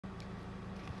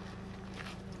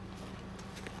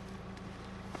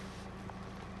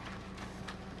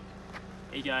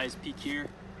Hey guys, Peek here.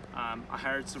 I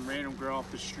hired some random girl off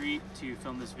the street to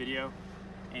film this video,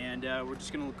 and we're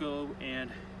just gonna go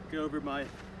over my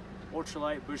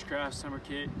Ultralight Bushcraft summer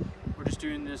kit. We're just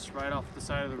doing this right off the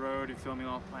side of the road and filming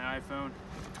off my iPhone.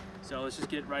 So let's just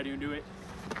get right into it.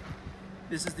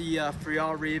 This is the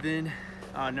SOL Raven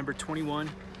number 21.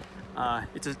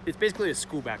 It's basically a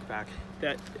school backpack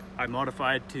that I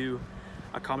modified to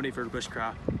accommodate for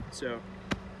bushcraft. So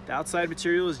the outside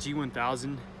material is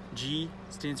G1000. G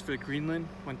stands for Greenland.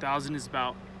 1000 is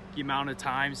about the amount of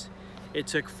times it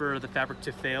took for the fabric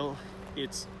to fail.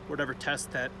 It's whatever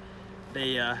test that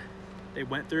they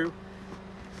went through.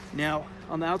 Now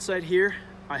on the outside here,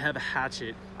 I have a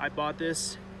hatchet. I bought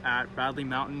this at Bradley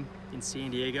Mountain in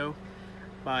San Diego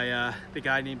by the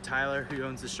guy named Tyler who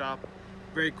owns the shop.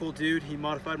 Very cool dude. He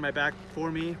modified my back for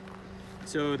me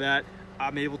so that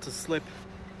I'm able to slip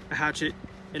a hatchet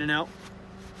in and out.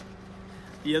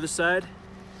 The other side,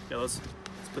 yeah, let's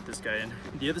put this guy in.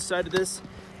 The other side of this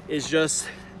is just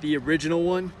the original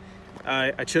one.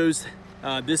 I chose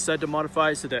this side to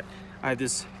modify so that I have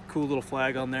this cool little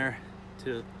flag on there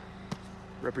to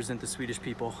represent the Swedish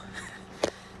people.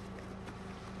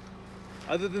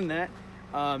 Other than that,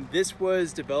 this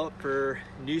was developed for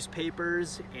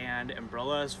newspapers and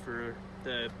umbrellas for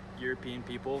the European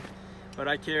people, but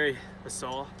I carry a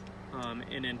saw,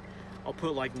 and then I'll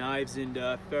put like knives and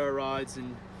ferro rods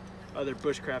and other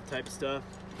bushcraft type stuff.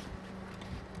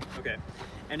 Okay,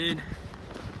 and then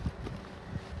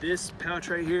this pouch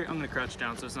right here, I'm gonna crouch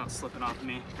down so it's not slipping off of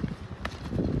me.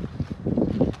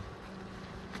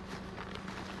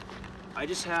 I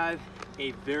just have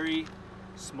a very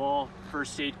small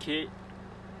first aid kit.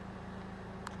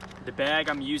 The bag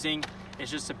I'm using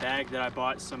is just a bag that I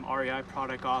bought some REI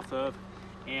product off of,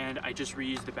 and I just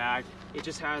reused the bag. It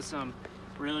just has some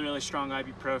really strong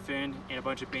ibuprofen and a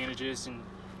bunch of bandages and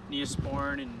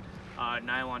Neosporin and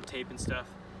nylon tape and stuff.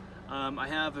 I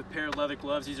have a pair of leather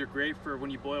gloves. These are great for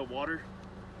when you boil water.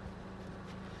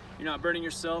 You're not burning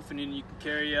yourself, and then you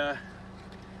can carry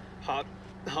hot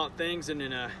things, and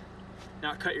then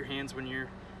not cut your hands when you're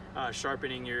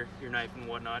sharpening your knife and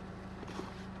whatnot.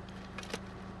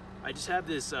 I just have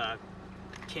this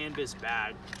canvas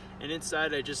bag, and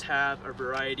inside I just have a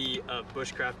variety of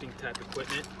bushcrafting type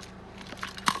equipment.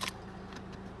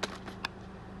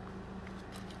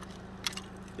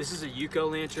 This is a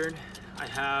Yuko lantern. I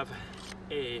have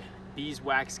a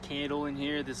beeswax candle in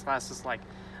here. This lasts us like,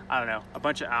 I don't know, a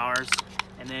bunch of hours.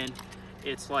 And then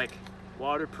it's like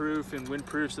waterproof and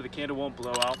windproof so the candle won't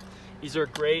blow out. These are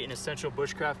great and essential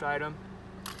bushcraft item.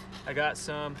 I got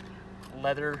some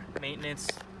leather maintenance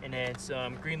and then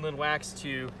some Greenland wax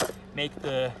to make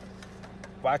the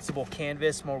waxable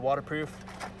canvas more waterproof.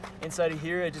 Inside of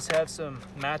here, I just have some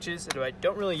matches. I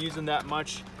don't really use them that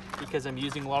much because I'm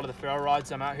using a lot of the ferro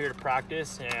rods. I'm out here to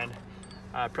practice, and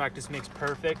practice makes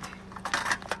perfect.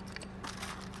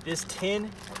 This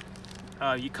tin,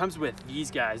 it comes with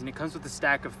these guys, and it comes with a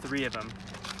stack of 3 of them.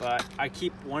 But I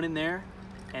keep one in there,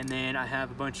 and then I have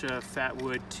a bunch of fat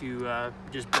wood to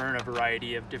just burn a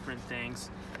variety of different things.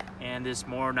 And this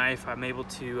Moore knife, I'm able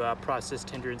to process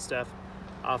tinder and stuff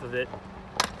off of it.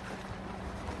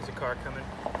 There's a car coming.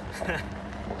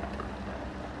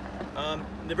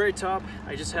 In the very top,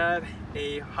 I just have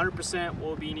a 100%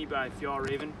 wool beanie by SOL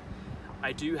Raven.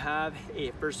 I do have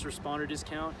a first responder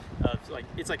discount of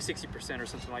it's like 60% or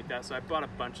something like that. So I bought a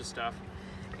bunch of stuff.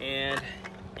 And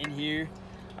in here,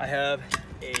 I have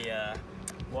a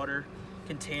water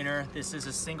container. This is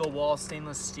a single wall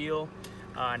stainless steel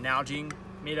Nalgene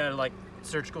made out of like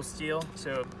surgical steel.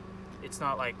 So it's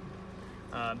not like,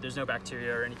 there's no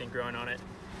bacteria or anything growing on it.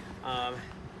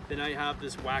 Then I have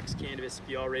this wax canvas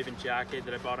SOL Raven jacket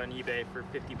that I bought on eBay for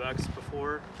 50 bucks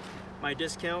before my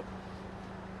discount.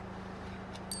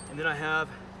 And then I have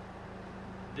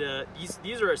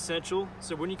these are essential.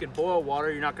 So when you can boil water,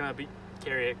 you're not gonna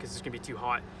carry it because it's gonna be too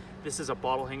hot. This is a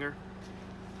bottle hanger.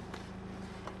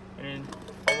 And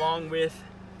along with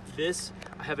this,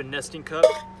 I have a nesting cup.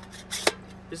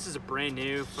 This is a brand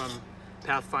new from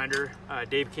Pathfinder,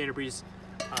 Dave Canterbury's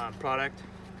product.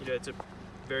 You know, it's a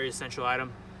very essential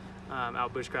item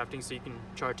out bushcrafting, so you can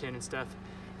char tin and stuff.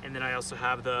 And then I also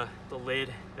have the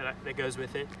lid that goes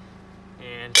with it,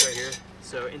 and right here.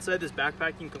 So inside this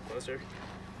backpack, you can come closer.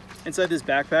 Inside this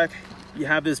backpack, you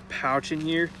have this pouch in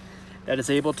here that is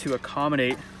able to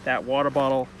accommodate that water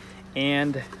bottle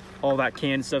and all that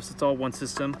canned stuff. So it's all one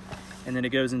system, and then it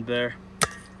goes in there.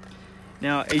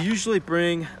 Now I usually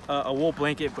bring a wool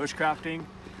blanket bushcrafting,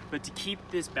 but to keep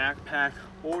this backpack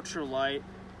ultra light,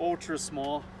 ultra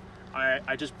small,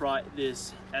 I just brought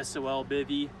this SOL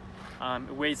Bivy.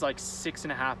 It weighs like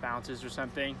 6.5 ounces or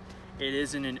something, It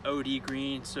isn't an OD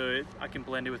green, so I can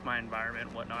blend it with my environment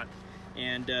and whatnot.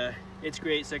 And it's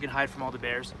great, so I can hide from all the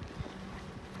bears.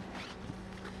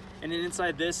 And then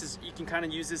inside this is, you can kind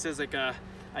of use this as like a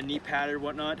knee pad or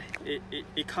whatnot.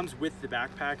 It comes with the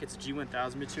backpack. It's a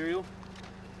G1000 material.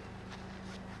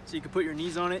 So you can put your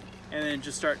knees on it and then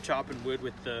just start chopping wood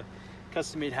with the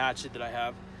custom-made hatchet that I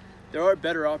have. There are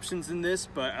better options than this,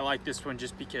 but I like this one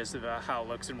just because of how it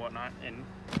looks and whatnot. And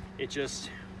it just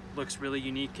looks really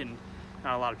unique and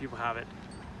not a lot of people have it.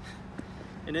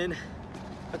 And then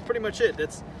that's pretty much it.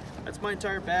 That's my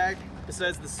entire bag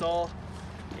besides the saw.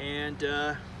 And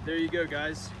there you go,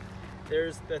 guys.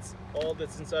 That's all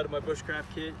that's inside of my bushcraft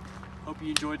kit. Hope you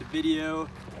enjoyed the video.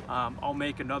 I'll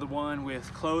make another one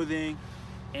with clothing,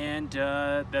 and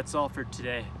that's all for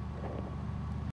today.